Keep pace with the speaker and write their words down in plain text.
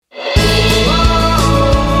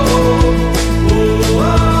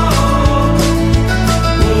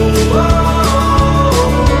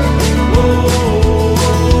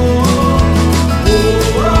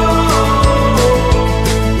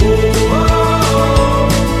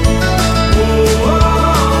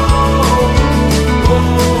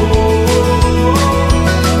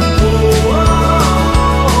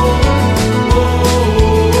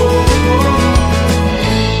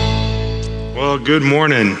good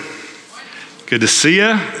morning. Good to see you.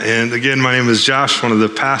 And again, my name is Josh, one of the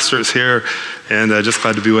pastors here, and just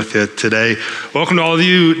glad to be with you today. Welcome to all of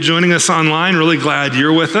you joining us online. Really glad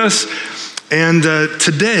you're with us. And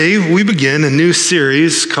today we begin a new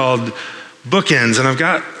series called Bookends, and I've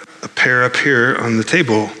got a pair up here on the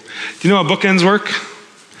table. Do you know how bookends work?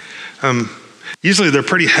 Usually they're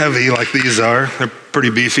pretty heavy like these are. They're pretty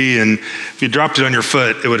beefy, and if you dropped it on your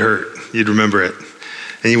foot, it would hurt. You'd remember it,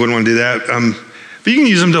 and you wouldn't want to do that. But you can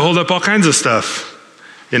use them to hold up all kinds of stuff,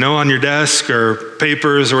 on your desk or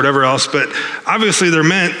papers or whatever else. But obviously they're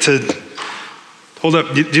meant to hold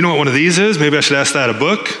up. Do you know what one of these is? Maybe I should ask that. A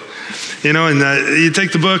book? And you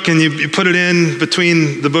take the book and you put it in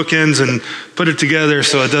between the bookends and put it together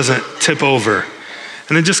so it doesn't tip over.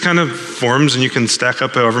 And it just kind of forms, and you can stack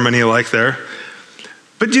up however many you like there.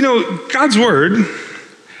 But God's Word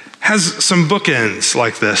has some bookends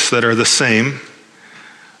like this that are the same,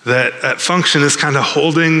 that function as kind of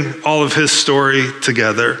holding all of his story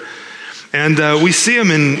together. And we see them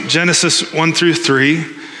in Genesis 1 through 3,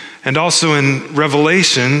 and also in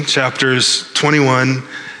Revelation chapters 21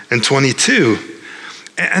 and 22.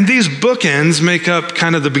 And these bookends make up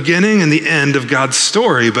kind of the beginning and the end of God's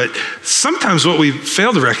story, but sometimes what we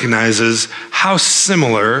fail to recognize is how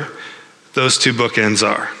similar those two bookends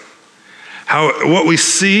are. What we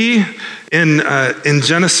see in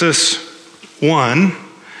Genesis 1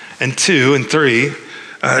 and 2 and 3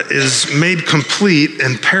 is made complete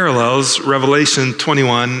and parallels Revelation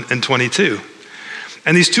 21 and 22.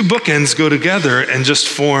 And these two bookends go together and just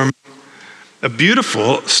form a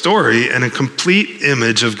beautiful story and a complete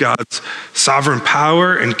image of God's sovereign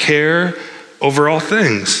power and care over all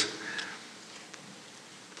things.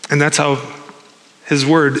 And that's how his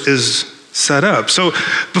word is set up. So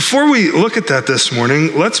before we look at that this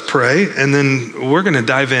morning, let's pray, and then we're going to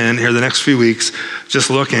dive in here the next few weeks, just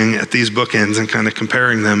looking at these bookends and kind of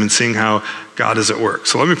comparing them and seeing how God is at work.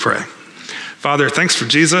 So let me pray. Father, thanks for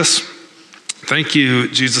Jesus. Thank you,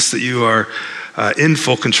 Jesus, that you are in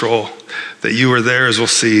full control, that you were there, as we'll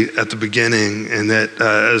see at the beginning, and that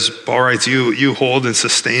as Paul writes, you hold and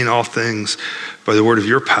sustain all things by the word of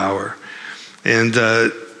your power. And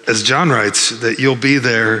as John writes, that you'll be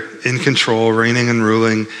there in control, reigning and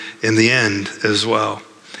ruling in the end as well.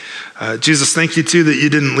 Jesus, thank you too that you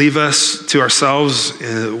didn't leave us to ourselves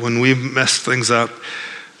when we messed things up,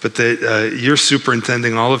 but that you're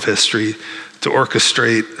superintending all of history to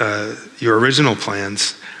orchestrate your original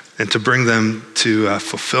plans and to bring them to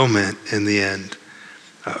fulfillment in the end,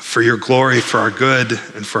 for your glory, for our good,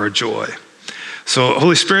 and for our joy. So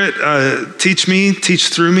Holy Spirit, teach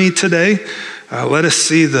through me today. Let us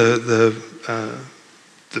see the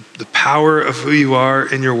power of who you are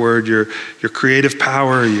in your word, your creative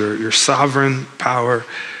power, your sovereign power,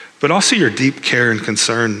 but also your deep care and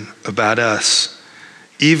concern about us,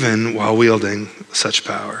 even while wielding such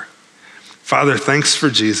power. Father, thanks for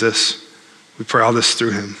Jesus. We pray all this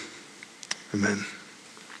through him. Amen.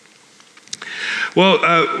 Well,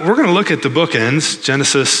 we're going to look at the bookends,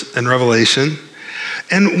 Genesis and Revelation.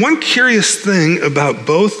 And one curious thing about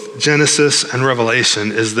both Genesis and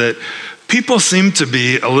Revelation is that people seem to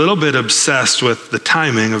be a little bit obsessed with the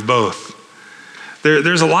timing of both.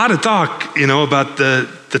 There's a lot of talk, about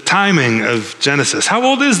the timing of Genesis. How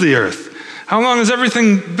old is the earth? How long has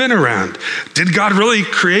everything been around? Did God really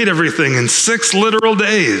create everything in 6 literal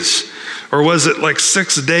days? Or was it like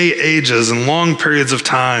 6-day ages and long periods of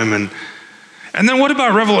time? And then what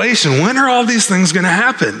about Revelation? When are all these things going to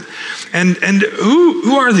happen? And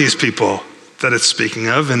who are these people that it's speaking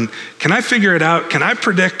of? And can I figure it out? Can I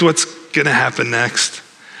predict what's going to happen next?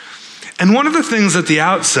 And one of the things at the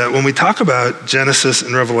outset, when we talk about Genesis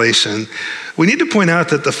and Revelation, we need to point out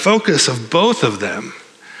that the focus of both of them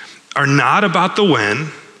are not about the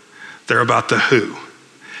when, they're about the who.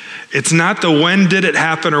 It's not the when did it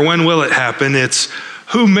happen or when will it happen, it's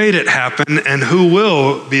who made it happen and who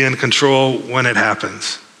will be in control when it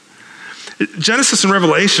happens. Genesis and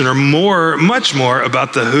Revelation are much more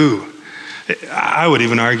about the who. I would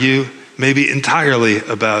even argue maybe entirely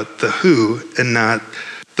about the who and not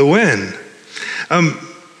the when.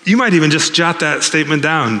 You might even just jot that statement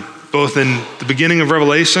down, both in the beginning of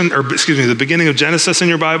the beginning of Genesis in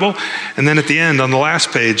your Bible, and then at the end, on the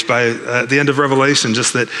last page, by the end of Revelation,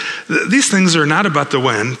 just that these things are not about the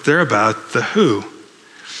when, they're about the who.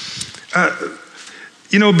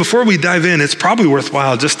 Before we dive in, it's probably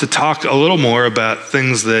worthwhile just to talk a little more about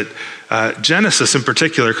things that Genesis in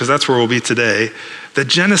particular, because that's where we'll be today, that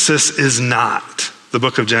Genesis is not the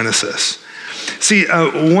book of Genesis. See,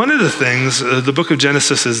 one of the things the book of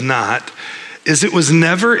Genesis is not is it was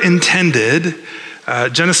never intended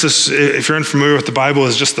Genesis, if you're unfamiliar with the Bible,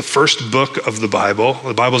 is just the first book of the Bible.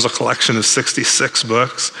 The Bible is a collection of 66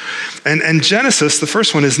 books. And Genesis, the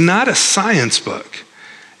first one, is not a science book.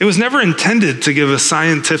 It was never intended to give a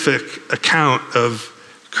scientific account of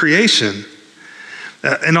creation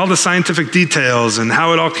and all the scientific details and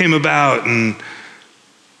how it all came about. And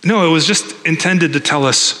no, it was just intended to tell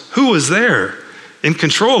us who was there in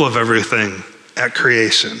control of everything at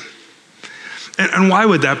creation. And why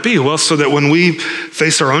would that be? Well, so that when we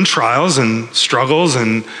face our own trials and struggles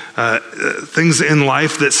and things in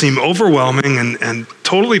life that seem overwhelming and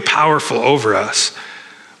totally powerful over us,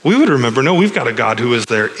 we would remember, no, we've got a God who was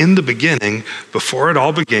there in the beginning, before it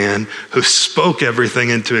all began, who spoke everything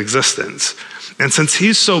into existence. And since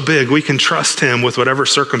he's so big, we can trust him with whatever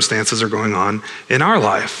circumstances are going on in our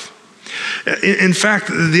life. In fact,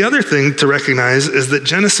 the other thing to recognize is that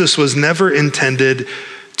Genesis was never intended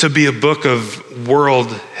to be a book of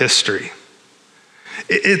world history.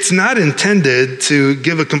 It's not intended to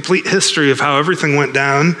give a complete history of how everything went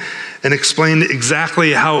down and explain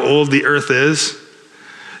exactly how old the earth is.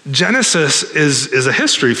 Genesis is a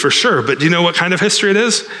history for sure, but do you know what kind of history it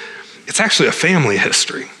is? It's actually a family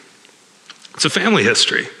history. It's a family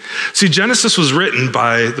history. See, Genesis was written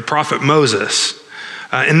by the prophet Moses.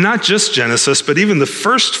 And not just Genesis, but even the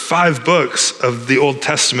first 5 books of the Old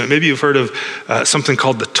Testament. Maybe you've heard of something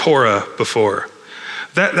called the Torah before.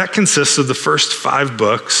 That consists of the first 5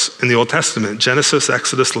 books in the Old Testament: Genesis,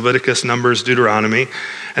 Exodus, Leviticus, Numbers, Deuteronomy.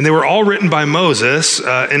 And they were all written by Moses,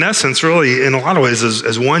 in essence, really, in a lot of ways,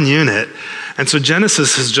 as one unit. And so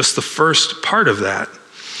Genesis is just the first part of that.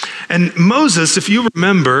 And Moses, if you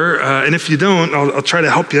remember, and if you don't, I'll try to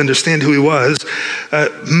help you understand who he was.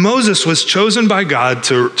 Moses was chosen by God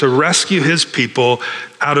to rescue his people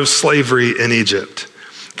out of slavery in Egypt.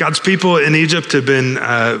 God's people in Egypt had been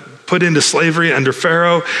put into slavery under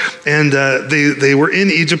Pharaoh, and they were in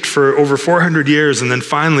Egypt for over 400 years. And then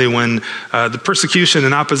finally, when the persecution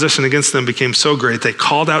and opposition against them became so great, they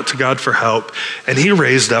called out to God for help, and he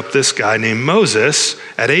raised up this guy named Moses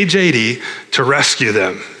at age 80 to rescue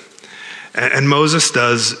them. And Moses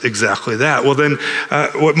does exactly that. Well, then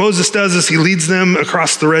what Moses does is he leads them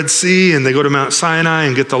across the Red Sea, and they go to Mount Sinai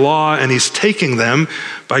and get the law, and he's taking them,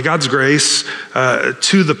 by God's grace,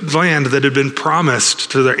 to the land that had been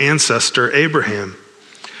promised to their ancestor Abraham.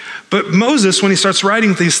 But Moses, when he starts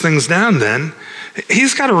writing these things down then,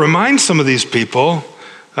 he's got to remind some of these people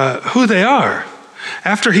who they are.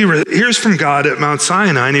 After he hears from God at Mount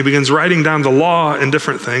Sinai and he begins writing down the law and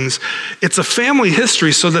different things, it's a family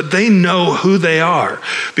history so that they know who they are,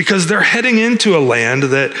 because they're heading into a land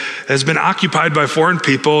that has been occupied by foreign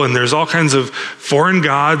people, and there's all kinds of foreign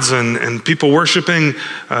gods and people worshiping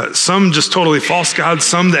some just totally false gods,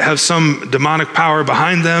 some that have some demonic power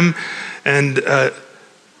behind them. And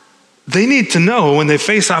they need to know when they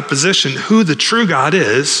face opposition who the true God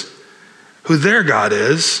is, who their God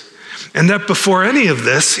is, and that before any of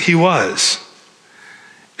this, he was.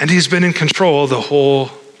 And he's been in control the whole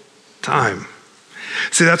time.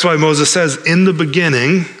 See, that's why Moses says, in the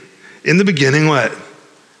beginning what?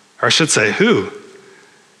 Or I should say, who?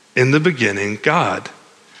 In the beginning, God.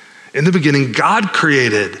 In the beginning, God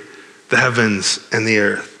created the heavens and the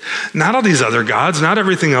earth. Not all these other gods, not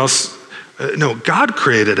everything else. No, God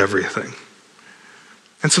created everything.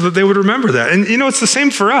 And so that they would remember that. And you know, it's the same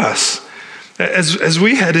for us. As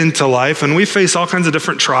we head into life and we face all kinds of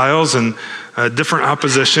different trials and different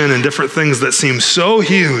opposition and different things that seem so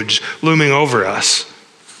huge looming over us,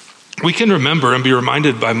 we can remember and be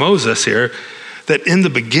reminded by Moses here that in the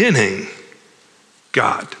beginning,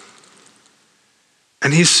 God.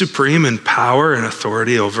 And he's supreme in power and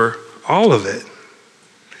authority over all of it.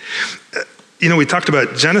 You know, we talked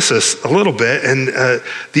about Genesis a little bit, and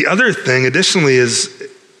the other thing additionally is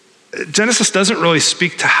Genesis doesn't really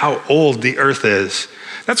speak to how old the earth is.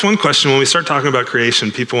 That's one question when we start talking about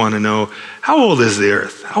creation. People want to know, how old is the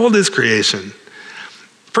earth? How old is creation?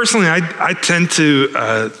 Personally, I tend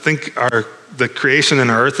to think the creation in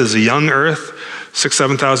our earth is a young earth,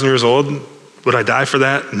 6,000, 7,000 years old. Would I die for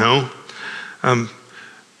that? No.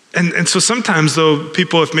 And so sometimes though,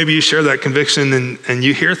 people, if maybe you share that conviction and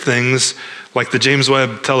you hear things like the James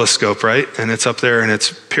Webb Telescope, right? And it's up there and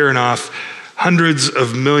it's peering off hundreds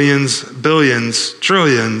of millions, billions,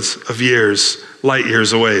 trillions of years, light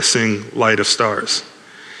years away, seeing light of stars.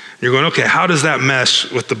 You're going, okay, how does that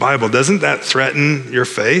mesh with the Bible? Doesn't that threaten your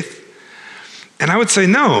faith? And I would say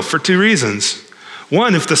no, for 2 reasons.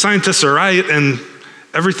 One, if the scientists are right and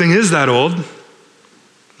everything is that old,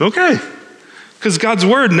 okay. Because God's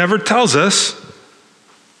word never tells us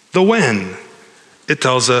the when. It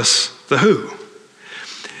tells us the who.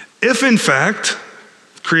 If in fact,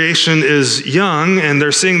 creation is young and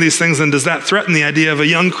they're seeing these things, then does that threaten the idea of a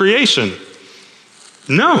young creation?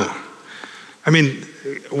 No. I mean,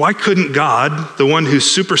 why couldn't God, the one who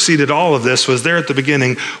superseded all of this, was there at the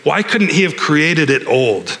beginning, why couldn't he have created it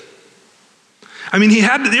old? I mean, you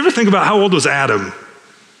ever think about how old was Adam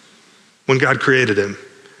when God created him?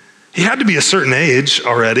 He had to be a certain age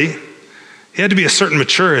already. He had to be a certain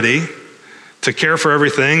maturity to care for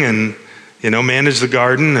everything and, manage the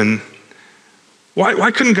garden. And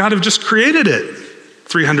why couldn't God have just created it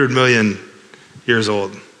 300 million years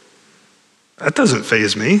old? That doesn't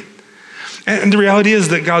faze me. And the reality is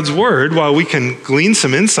that God's word, while we can glean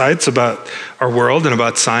some insights about our world and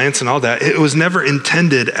about science and all that, it was never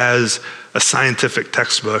intended as a scientific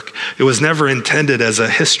textbook. It was never intended as a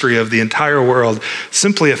history of the entire world,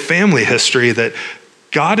 simply a family history that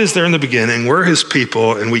God is there in the beginning, we're his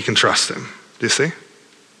people, and we can trust him. Do you see?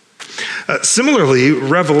 Similarly,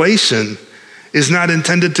 Revelation is not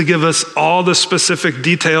intended to give us all the specific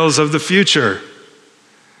details of the future.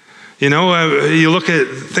 You look at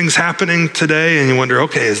things happening today and you wonder,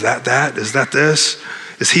 okay, is that? Is that this?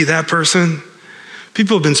 Is he that person?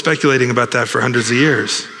 People have been speculating about that for hundreds of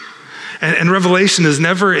years. And Revelation is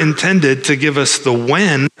never intended to give us the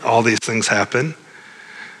when all these things happen,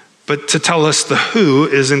 but to tell us the who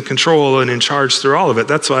is in control and in charge through all of it.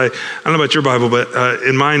 That's why, I don't know about your Bible, but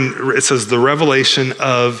in mine it says the revelation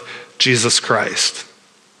of Jesus Christ.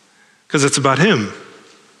 Because it's about him.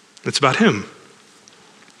 It's about him.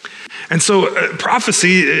 And so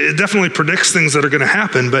prophecy, it definitely predicts things that are going to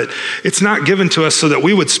happen, but it's not given to us so that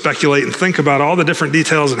we would speculate and think about all the different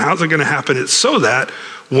details and how's it going to happen. It's so that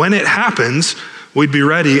when it happens, we'd be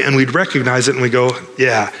ready and we'd recognize it and we go,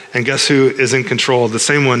 yeah, and guess who is in control? The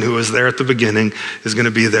same one who was there at the beginning is going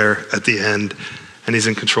to be there at the end, and he's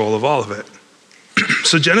in control of all of it.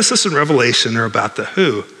 So Genesis and Revelation are about the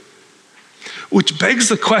who, which begs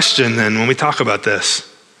the question then when we talk about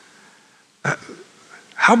this.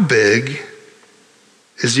 How big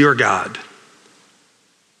is your God?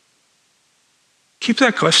 Keep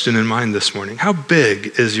that question in mind this morning. How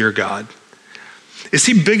big is your God? Is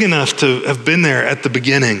he big enough to have been there at the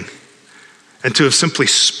beginning and to have simply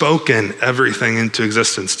spoken everything into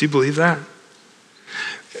existence? Do you believe that?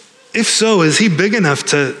 If so, is he big enough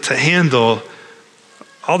to handle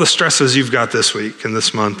all the stresses you've got this week and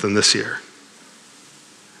this month and this year?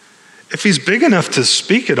 If he's big enough to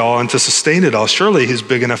speak it all and to sustain it all, surely he's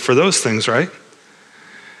big enough for those things, right?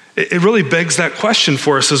 It really begs that question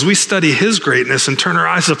for us as we study his greatness and turn our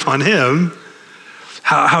eyes upon him,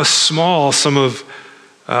 how small some of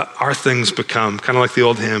our things become, kind of like the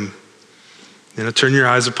old hymn. Turn your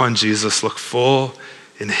eyes upon Jesus, look full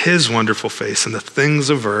in his wonderful face, and the things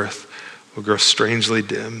of earth will grow strangely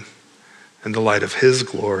dim in the light of his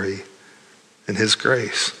glory and his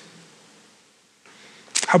grace.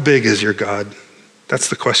 How big is your God? That's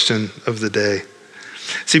the question of the day.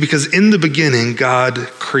 See, because in the beginning, God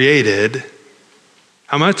created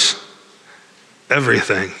how much?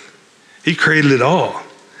 Everything. He created it all.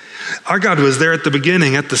 Our God was there at the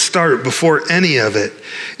beginning, at the start, before any of it.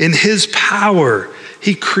 In his power,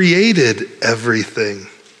 he created everything.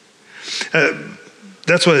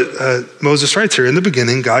 That's what Moses writes here. In the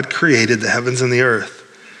beginning, God created the heavens and the earth.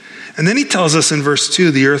 And then he tells us in verse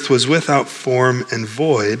 2, the earth was without form and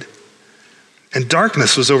void, and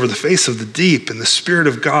darkness was over the face of the deep, and the Spirit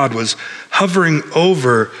of God was hovering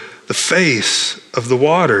over the face of the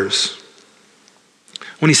waters.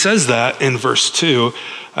 When he says that in verse 2,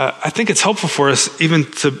 I think it's helpful for us even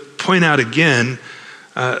to point out again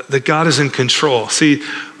that God is in control. See,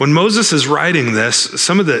 when Moses is writing this,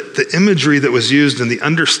 some of the imagery that was used in the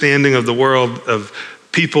understanding of the world of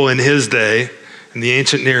people in his day, in the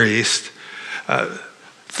ancient Near East,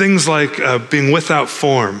 things like being without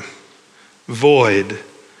form, void,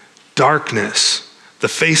 darkness, the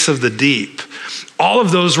face of the deep, all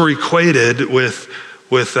of those were equated with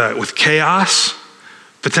chaos,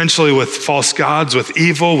 potentially with false gods, with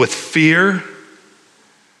evil, with fear.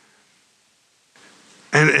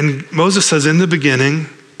 And Moses says, in the beginning,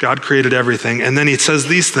 God created everything. And then he says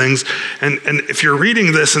these things. And if you're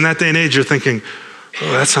reading this in that day and age, you're thinking,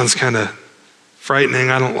 oh, that sounds kind of frightening.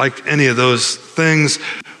 I don't like any of those things.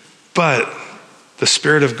 But the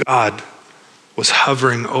Spirit of God was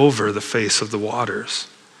hovering over the face of the waters.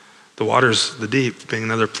 The waters, the deep, being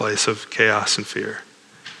another place of chaos and fear.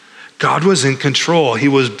 God was in control. He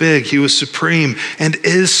was big. He was supreme and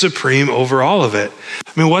is supreme over all of it.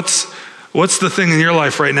 I mean, what's the thing in your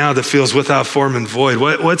life right now that feels without form and void?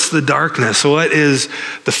 What's the darkness? What is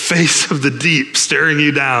the face of the deep staring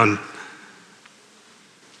you down?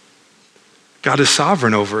 God is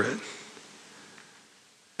sovereign over it.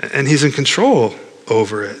 And he's in control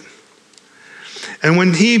over it. And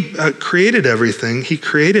when he created everything,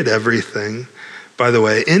 by the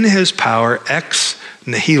way, in his power, ex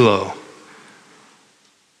nihilo.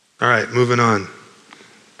 All right, moving on.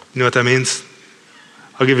 You know what that means?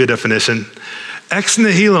 I'll give you a definition. Ex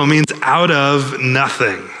nihilo means out of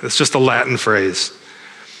nothing. It's just a Latin phrase.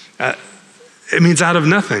 It means out of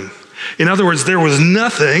nothing. In other words, there was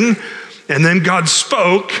nothing, and then God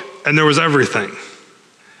spoke, and there was everything.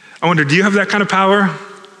 I wonder, do you have that kind of power?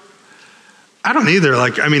 I don't either.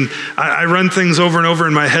 I run things over and over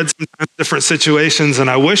in my head, sometimes different situations, and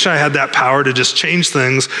I wish I had that power to just change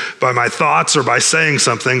things by my thoughts or by saying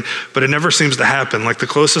something, but it never seems to happen. Like the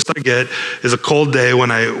closest I get is a cold day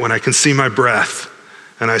when I can see my breath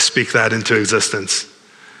and I speak that into existence.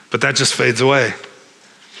 But that just fades away.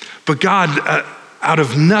 But God, out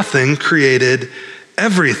of nothing, created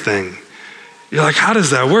everything. You're like, how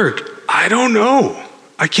does that work? I don't know.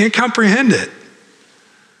 I can't comprehend it.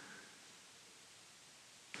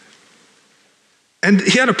 And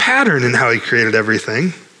he had a pattern in how he created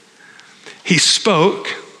everything. He spoke,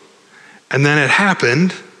 and then it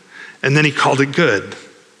happened, and then he called it good.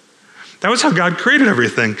 That was how God created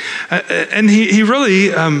everything. And he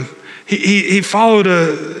really, he followed,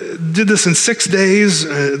 did this in 6 days.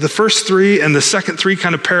 The first 3 and the second 3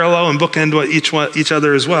 kind of parallel and bookend each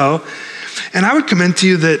other as well. And I would commend to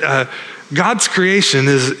you that God's creation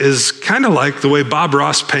is kind of like the way Bob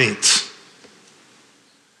Ross paints.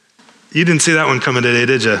 You didn't see that one coming today,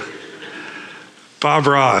 did you? Bob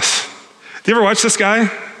Ross. Do you ever watch this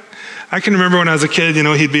guy? I can remember when I was a kid,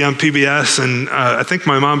 he'd be on PBS, and I think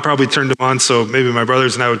my mom probably turned him on, so maybe my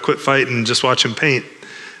brothers and I would quit fighting and just watch him paint,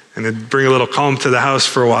 and it'd bring a little calm to the house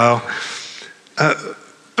for a while.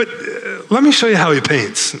 But let me show you how he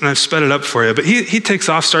paints, and I've sped it up for you. But he takes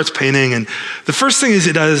off, starts painting, and the first thing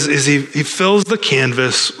he does is he fills the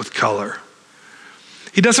canvas with color.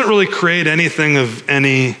 He doesn't really create anything of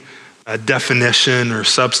any definition or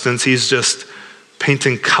substance. He's just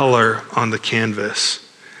painting color on the canvas.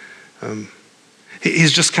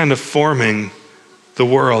 He's just kind of forming the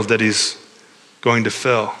world that he's going to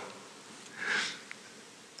fill.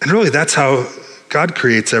 And really, that's how God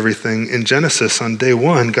creates everything. In Genesis, on day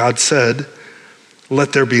 1, God said,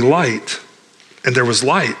 "Let there be light." And there was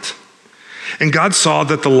light. And God saw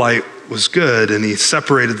that the light was good, and he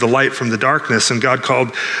separated the light from the darkness. And God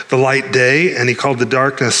called the light day, and he called the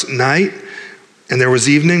darkness night. And there was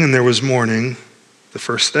evening, and there was morning the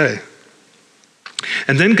first day.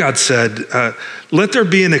 And then God said, "Let there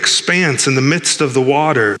be an expanse in the midst of the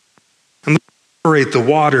water, and separate the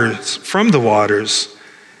waters from the waters."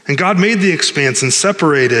 And God made the expanse and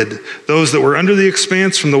separated those that were under the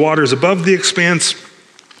expanse from the waters above the expanse.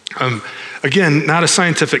 Again, not a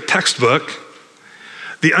scientific textbook.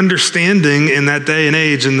 The understanding in that day and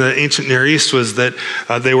age in the ancient Near East was that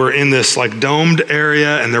they were in this domed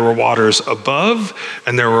area, and there were waters above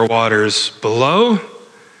and there were waters below.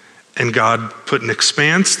 And God put an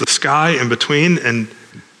expanse, the sky in between, and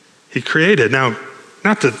he created. Now,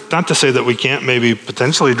 not to say that we can't maybe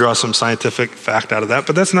potentially draw some scientific fact out of that,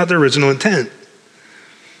 but that's not the original intent.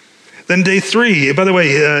 Then day 3, by the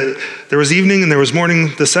way, there was evening and there was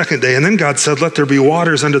morning the second day. And then God said, "Let there be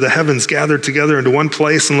waters under the heavens gathered together into one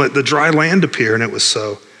place, and let the dry land appear." And it was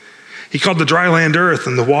so. He called the dry land earth,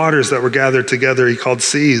 and the waters that were gathered together he called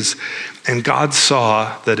seas. And God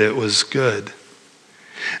saw that it was good.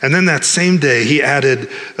 And then that same day he added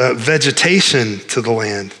vegetation to the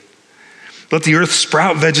land. "Let the earth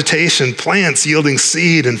sprout vegetation, plants yielding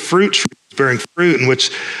seed, and fruit trees bearing fruit, in which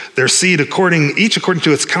their seed each according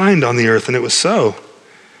to its kind on the earth." And it was so.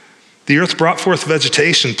 The earth brought forth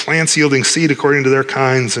vegetation, plants yielding seed according to their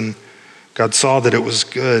kinds, and God saw that it was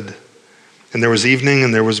good. And there was evening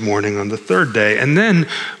and there was morning on the third day. And then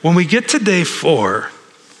when we get to day 4,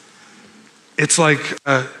 it's like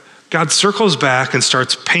God circles back and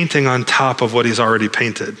starts painting on top of what he's already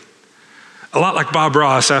painted. A lot like Bob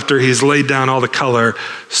Ross, after he's laid down all the color,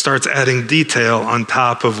 starts adding detail on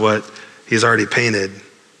top of what he's already painted.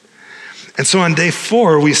 And so on day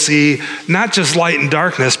 4, we see not just light and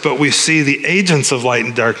darkness, but we see the agents of light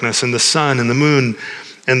and darkness, and the sun and the moon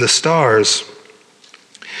and the stars.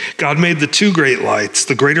 God made the 2 great lights,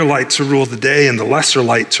 the greater light to rule the day and the lesser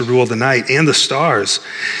light to rule the night, and the stars.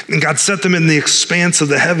 And God set them in the expanse of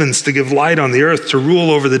the heavens to give light on the earth, to rule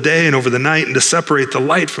over the day and over the night, and to separate the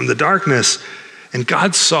light from the darkness. And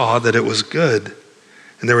God saw that it was good.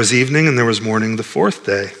 And there was evening and there was morning the 4th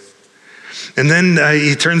day. And then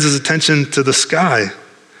he turns his attention to the sky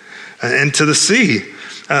and to the sea.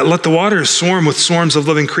 "Let the waters swarm with swarms of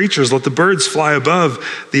living creatures. Let the birds fly above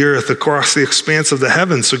the earth across the expanse of the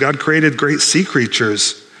heavens." So God created great sea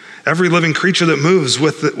creatures every living creature that moves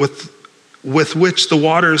with which the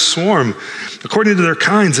waters swarm, according to their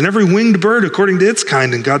kinds, and every winged bird according to its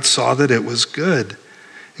kind. And God saw that it was good.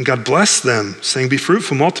 And God blessed them, saying, be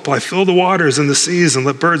fruitful, multiply, fill the waters and the seas, and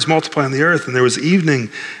let birds multiply on the earth. And there was evening,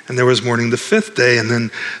 and there was morning the fifth day. And then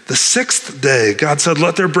the sixth day, God said,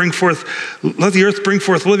 let the earth bring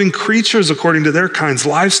forth living creatures according to their kinds,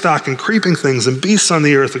 livestock and creeping things, and beasts on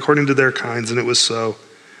the earth according to their kinds. And it was so.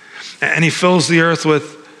 And he fills the earth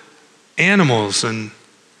with animals. And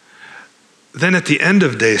then at the end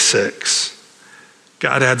of day 6,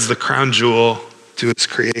 God adds the crown jewel to his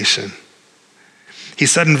creation. He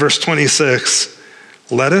said in verse 26,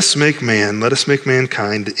 let us make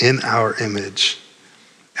mankind in our image,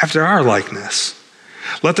 after our likeness.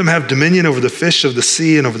 Let them have dominion over the fish of the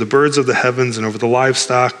sea and over the birds of the heavens and over the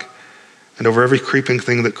livestock and over every creeping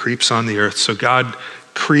thing that creeps on the earth. So God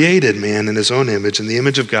created man in his own image. In the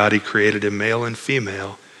image of God, he created him, male and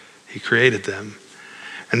female. He created them.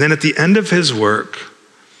 And then at the end of his work,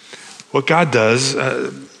 what God does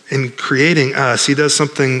in creating us, he does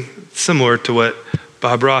something similar to what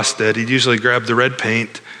Bob Ross did. He'd usually grab the red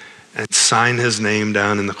paint and sign his name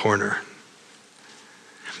down in the corner.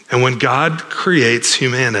 And when God creates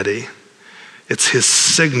humanity, it's his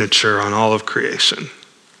signature on all of creation.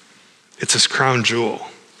 It's his crown jewel.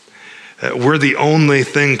 We're the only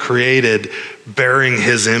thing created bearing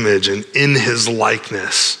his image and in his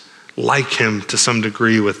likeness, like him to some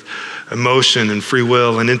degree, with emotion and free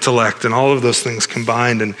will and intellect and all of those things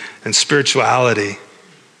combined, and spirituality.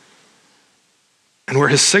 And we're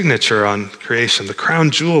his signature on creation, the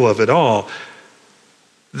crown jewel of it all,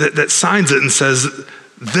 that signs it and says,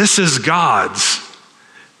 this is God's.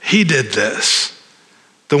 He did this.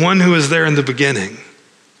 The one who was there in the beginning.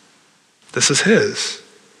 This is his.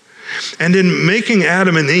 And in making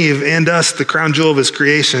Adam and Eve and us the crown jewel of his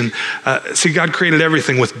creation, God created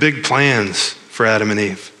everything with big plans for Adam and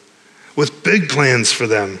Eve, with big plans for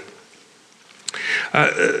them.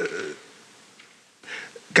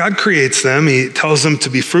 God creates them. He tells them to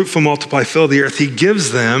be fruitful, multiply, fill the earth. He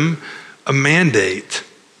gives them a mandate.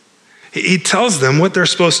 He tells them what they're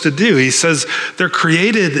supposed to do. He says they're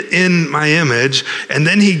created in my image, and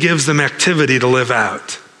then he gives them activity to live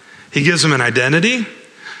out. He gives them an identity,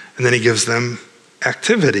 and then he gives them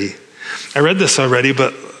activity. I read this already,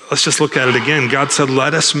 but let's just look at it again. God said,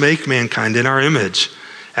 let us make mankind in our image,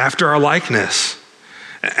 after our likeness.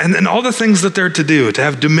 And then all the things that they're to do, to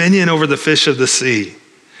have dominion over the fish of the sea.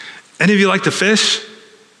 Any of you like to fish?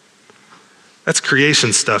 That's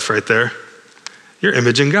creation stuff right there. You're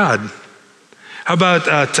imaging God. How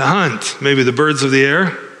about to hunt? Maybe the birds of the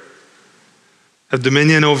air. Have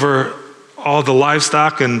dominion over all the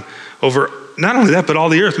livestock and over not only that, but all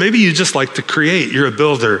the earth. Maybe you just like to create. You're a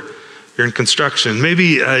builder. You're in construction. Maybe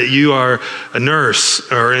you are a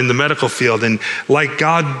nurse or in the medical field, and like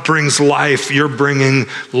God brings life, you're bringing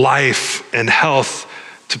life and health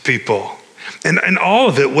to people. And all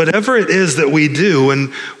of it, whatever it is that we do,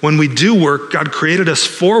 and when we do work, God created us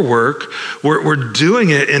for work, we're doing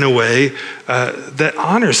it in a way that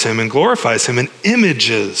honors him and glorifies him and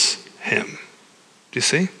images him. Do you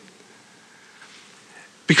see?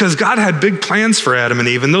 Because God had big plans for Adam and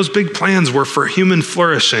Eve, and those big plans were for human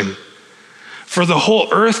flourishing, for the whole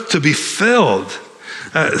earth to be filled.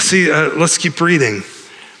 Let's keep reading.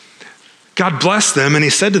 God blessed them, and he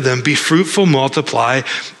said to them, be fruitful, multiply,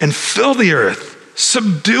 and fill the earth,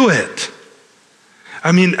 subdue it.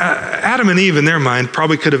 I mean, Adam and Eve in their mind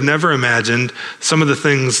probably could have never imagined some of the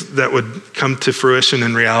things that would come to fruition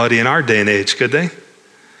in reality in our day and age, could they?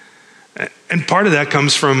 And part of that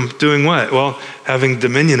comes from doing what? Well, having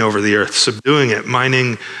dominion over the earth, subduing it,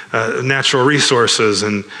 mining natural resources,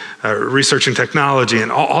 and researching technology,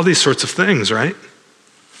 and all these sorts of things, right?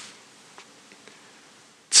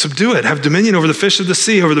 Subdue it, have dominion over the fish of the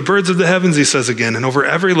sea, over the birds of the heavens, he says again, and over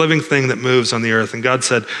every living thing that moves on the earth. And God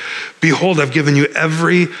said, behold, I've given you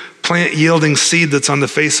every plant yielding seed that's on the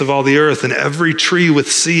face of all the earth, and every tree with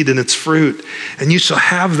seed in its fruit, and you shall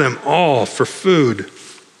have them all for food.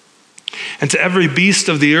 And to every beast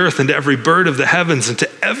of the earth, and to every bird of the heavens, and to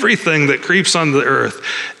everything that creeps on the earth,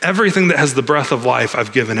 everything that has the breath of life,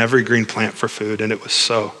 I've given every green plant for food. And it was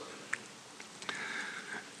so.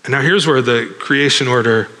 And now here's where the creation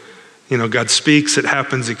order, God speaks, it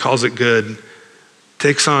happens, he calls it good,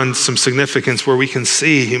 takes on some significance where we can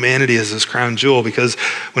see humanity as his crown jewel, because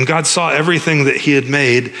when God saw everything that he had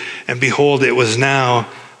made, and behold, it was now,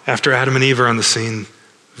 after Adam and Eve are on the scene,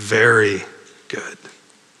 very good.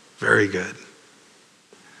 Very good.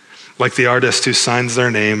 Like the artist who signs their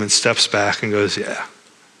name and steps back and goes, yeah,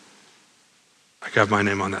 I got my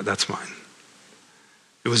name on that, that's mine.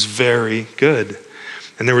 It was very good.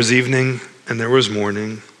 And there was evening and there was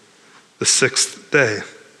morning, the sixth day.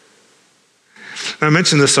 Now, I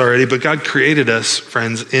mentioned this already, but God created us,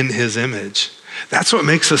 friends, in his image. That's what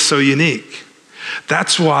makes us so unique.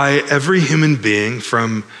 That's why every human being,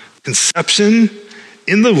 from conception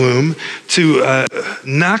in the womb to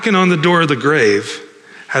knocking on the door of the grave,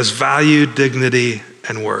 has value, dignity,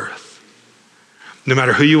 and worth. No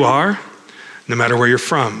matter who you are, no matter where you're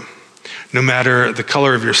from, no matter the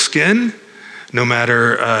color of your skin, no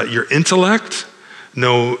matter your intellect,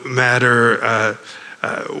 no matter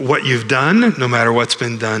what you've done, no matter what's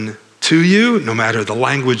been done to you, no matter the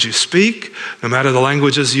language you speak, no matter the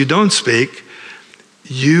languages you don't speak,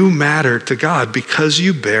 you matter to God because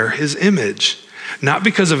you bear his image. Not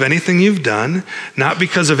because of anything you've done, not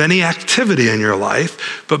because of any activity in your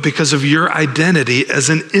life, but because of your identity as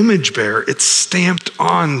an image bearer. It's stamped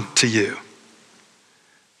on to you.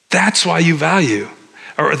 That's why you value,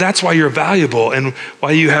 or that's why you're valuable and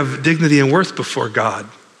why you have dignity and worth before God.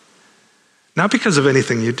 Not because of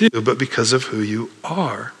anything you do, but because of who you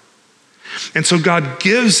are. And so God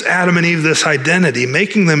gives Adam and Eve this identity,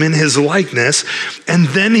 making them in his likeness, and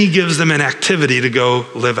then he gives them an activity to go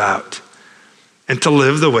live out and to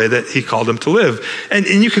live the way that he called them to live. And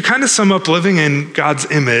you could kind of sum up living in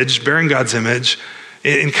God's image, bearing God's image,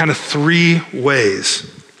 in kind of three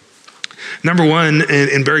ways. Number one,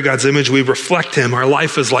 in bearing God's image, we reflect him. Our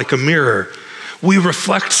life is like a mirror. We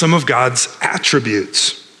reflect some of God's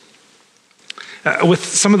attributes with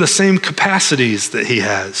some of the same capacities that he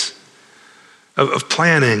has. Of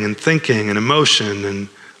planning and thinking and emotion and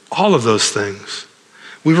all of those things.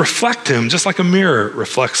 We reflect him just like a mirror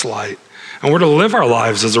reflects light. And we're to live our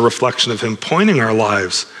lives as a reflection of him, pointing our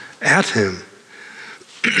lives at him.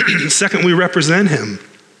 Second, we represent him.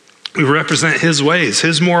 We represent his ways,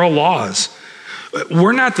 his moral laws.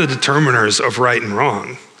 We're not the determiners of right and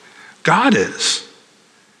wrong. God is.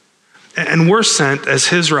 And we're sent as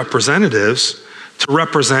his representatives to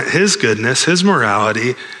represent his goodness, his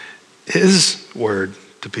morality, his word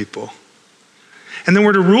to people. And then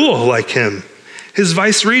we're to rule like him, his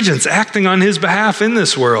vice regents acting on his behalf in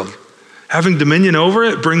this world, having dominion over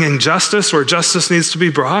it, bringing justice where justice needs to be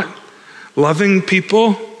brought, loving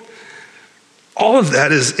people. All of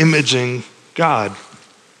that is imaging God.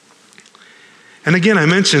 And again, I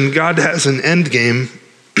mentioned God has an end game,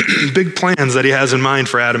 big plans that he has in mind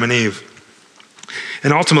for Adam and Eve.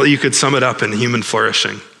 And ultimately, you could sum it up in human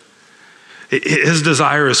flourishing. His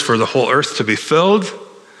desire is for the whole earth to be filled,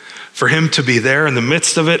 for him to be there in the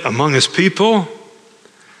midst of it among his people.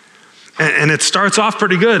 And it starts off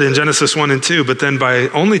pretty good in Genesis 1 and 2, but then by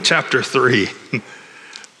only chapter 3,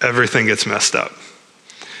 everything gets messed up.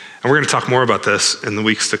 And we're going to talk more about this in the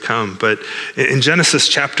weeks to come. But in Genesis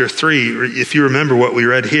chapter 3, if you remember what we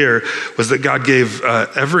read here, was that God gave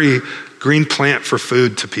every green plant for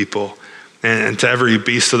food to people. And to every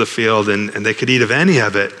beast of the field, and they could eat of any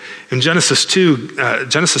of it. In Genesis 2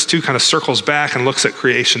 kind of circles back and looks at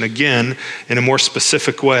creation again in a more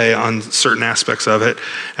specific way on certain aspects of it.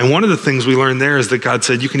 And one of the things we learned there is that God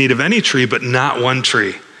said, you can eat of any tree, but not one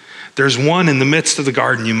tree. There's one in the midst of the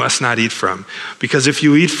garden you must not eat from, because if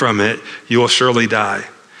you eat from it, you will surely die.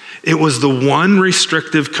 It was the one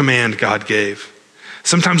restrictive command God gave.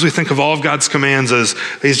 Sometimes we think of all of God's commands as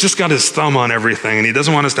he's just got his thumb on everything and he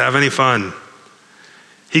doesn't want us to have any fun.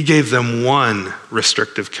 He gave them one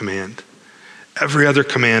restrictive command. Every other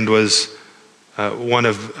command was one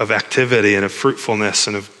of activity and of fruitfulness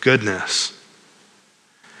and of goodness.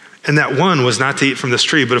 And that one was not to eat from this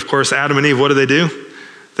tree. But of course, Adam and Eve, what do?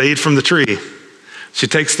 They eat from the tree. She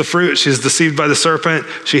takes the fruit, she's deceived by the serpent,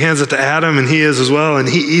 she hands it to Adam, and he is as well, and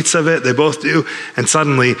he eats of it, they both do, and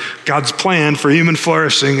suddenly God's plan for human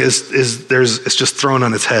flourishing it's just thrown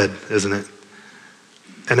on its head, isn't it?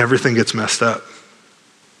 And everything gets messed up.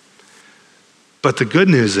 But the good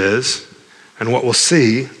news is, and what we'll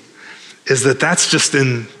see, is that that's just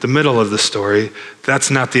in the middle of the story. That's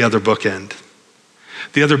not the other bookend.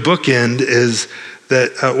 The other bookend is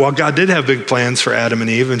that while God did have big plans for Adam and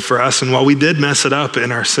Eve and for us, and while we did mess it up in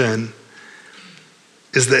our sin,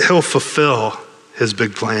 is that he'll fulfill his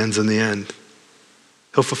big plans in the end.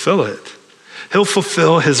 He'll fulfill it. He'll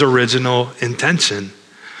fulfill his original intention.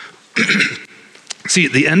 See,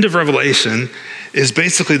 the end of Revelation is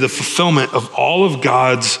basically the fulfillment of all of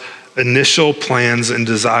God's initial plans and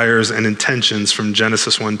desires and intentions from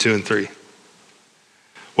Genesis 1, 2, and 3.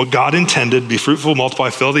 What God intended, be fruitful, multiply,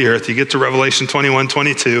 fill the earth. You get to Revelation 21,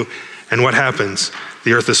 22, and what happens?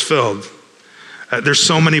 The earth is filled. There's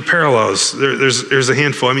so many parallels. There's a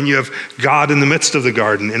handful. I mean, you have God in the midst of the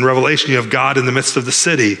garden. In Revelation, you have God in the midst of the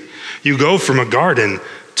city. You go from a garden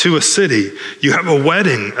to a city. You have a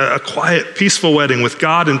wedding, a quiet, peaceful wedding with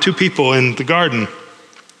God and two people in the garden.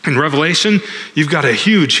 In Revelation, you've got a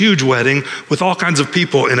huge, huge wedding with all kinds of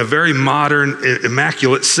people in a very modern,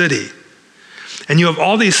 immaculate city. And you have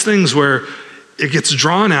all these things where it gets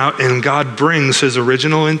drawn out and God brings his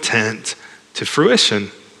original intent to fruition.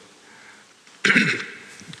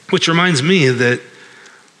 Which reminds me that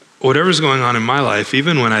whatever's going on in my life,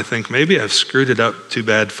 even when I think maybe I've screwed it up too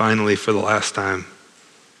bad finally for the last time,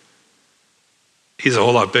 he's a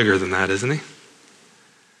whole lot bigger than that, isn't he?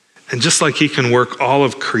 And just like he can work all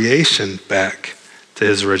of creation back to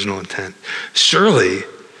his original intent, surely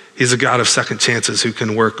he's a God of second chances who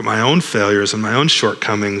can work my own failures and my own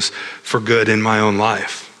shortcomings for good in my own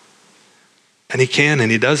life. And he can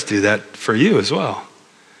and he does do that for you as well,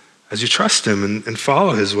 as you trust him and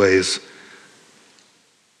follow his ways.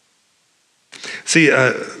 See,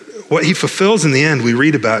 what he fulfills in the end, we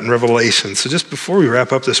read about in Revelation. So just before we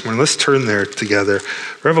wrap up this morning, let's turn there together.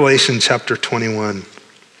 Revelation chapter 21.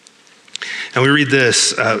 And we read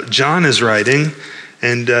this. John is writing,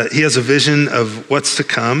 and he has a vision of what's to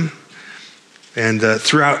come. And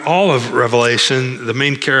throughout all of Revelation, the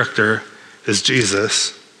main character is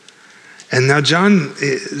Jesus. And now John,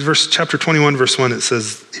 chapter 21, verse 1, it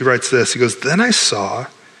says, he writes this. He goes, "Then I saw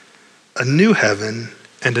a new heaven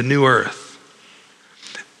and a new earth."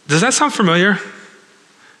 Does that sound familiar?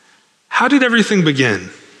 How did everything begin?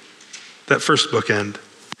 That first bookend.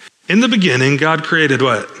 In the beginning, God created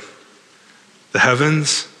what? The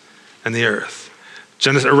heavens and the earth.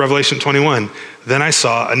 Revelation 21, "Then I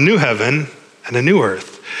saw a new heaven and a new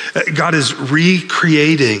earth." God is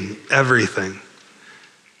recreating everything.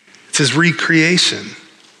 It's his recreation.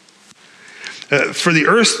 For the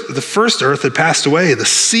earth, the first earth had passed away. The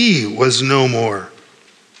sea was no more.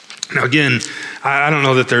 Now again, I don't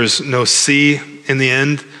know that there's no sea in the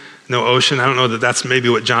end, no ocean. I don't know that that's maybe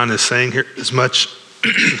what John is saying here as much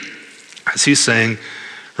as he's saying,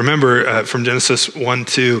 remember from Genesis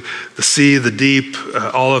 1-2, the sea, the deep,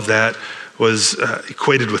 all of that was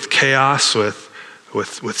equated with chaos,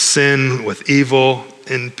 with sin, with evil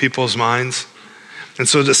in people's minds. And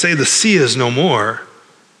so to say the sea is no more,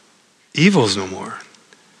 evil is no more,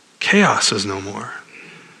 chaos is no more.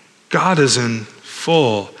 God is in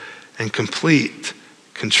full and complete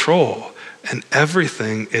control, and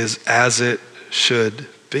everything is as it should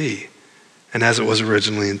be and as it was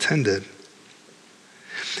originally intended.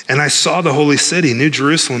 "And I saw the holy city, New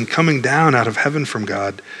Jerusalem, coming down out of heaven from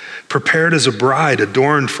God, prepared as a bride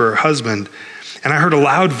adorned for her husband. And I heard a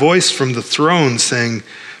loud voice from the throne saying,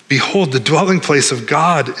 'Behold, the dwelling place of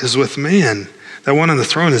God is with man.'" That one on the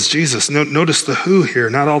throne is Jesus. Notice the who here,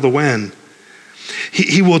 not all the when.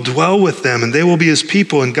 He will dwell with them, and they will be his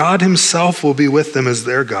people, and God himself will be with them as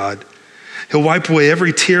their God. He'll wipe away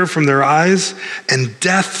every tear from their eyes, and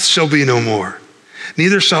death shall be no more.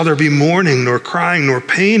 Neither shall there be mourning, nor crying, nor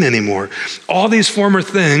pain anymore. All these former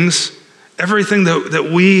things, everything that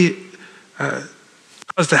we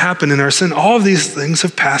caused to happen in our sin, all of these things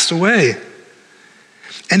have passed away.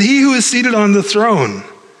 And he who is seated on the throne,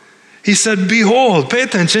 he said, "Behold," pay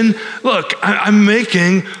attention, "look, I'm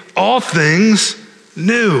making all things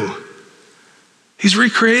new." He's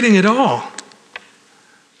recreating it all.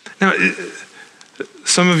 Now,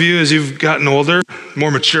 some of you, as you've gotten older,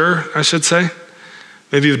 more mature, I should say,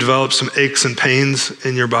 maybe you've developed some aches and pains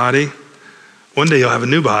in your body. One day you'll have a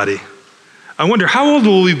new body. I wonder, how old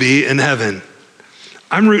will we be in heaven?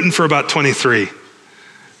 I'm rooting for about 23.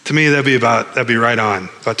 To me, that'd be right on.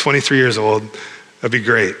 About 23 years old, that'd be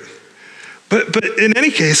great. But in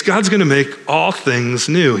any case, God's going to make all things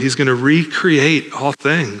new. He's going to recreate all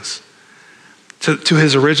things to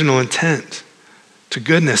his original intent, to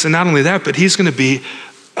goodness. And not only that, but he's going to be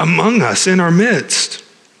among us in our midst.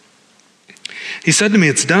 He said to me,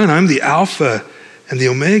 "It's done. I'm the Alpha and the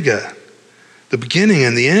Omega, the beginning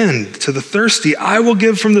and the end. To the thirsty, I will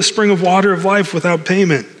give from the spring of water of life without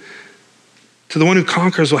payment. To the one who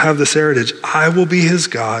conquers will have this heritage. I will be his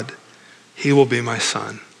God. He will be my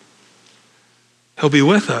son." He'll be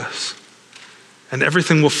with us, and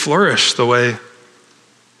everything will flourish the way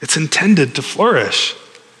it's intended to flourish.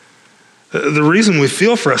 The reason we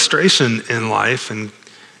feel frustration in life and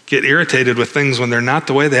get irritated with things when they're not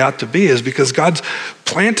the way they ought to be is because God's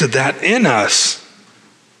planted that in us.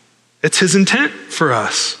 It's his intent for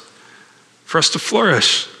us to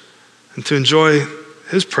flourish and to enjoy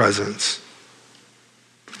his presence.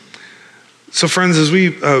 So friends, as we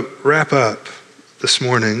wrap up this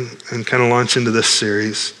morning and kind of launch into this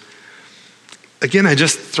series, again, I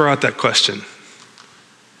just throw out that question.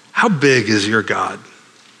 How big is your God?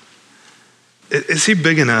 Is he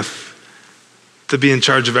big enough to be in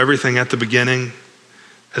charge of everything at the beginning,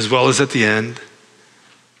 as well as at the end,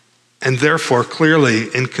 and therefore clearly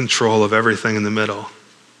in control of everything in the middle,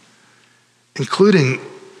 including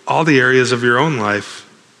all the areas of your own life,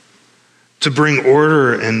 to bring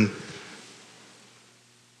order and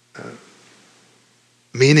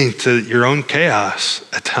meaning to your own chaos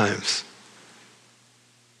at times.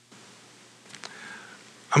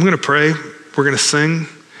 I'm going to pray. We're going to sing.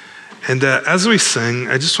 And as we sing,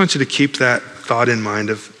 I just want you to keep that thought in mind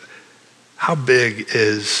of how big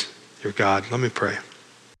is your God. Let me pray.